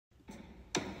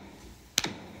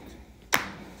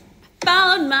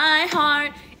thrown my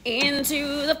heart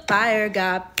into the fire.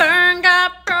 Got burned,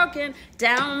 got broken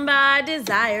down by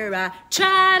desire. I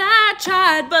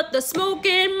tried, but the smoke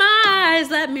in my eyes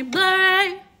left me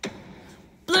blurry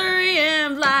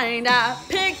and blind. I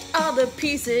picked all the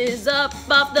pieces up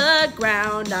off the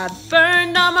ground. I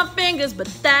burned all my fingers, but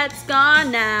that's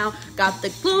gone now. Got the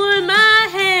glue in my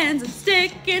hands and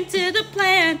sticking to the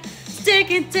plan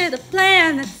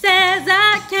that says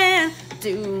I can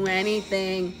do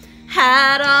anything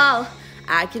at all.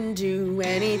 I can do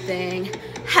anything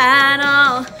at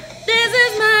all. This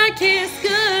is my kiss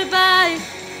goodbye.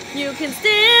 You can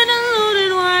stand alone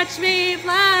and watch me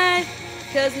fly,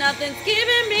 'cause nothing's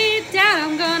keeping me down.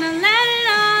 I'm gonna let it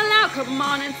all out. Come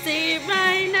on and say it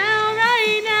right now,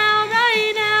 right now,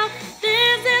 right now.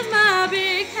 This is my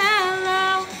big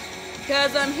hello,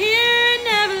 'cause I'm here and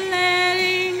never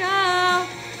letting go.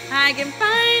 I can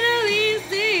finally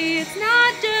see it's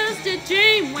not just a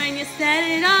dream when you set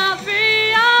it all free.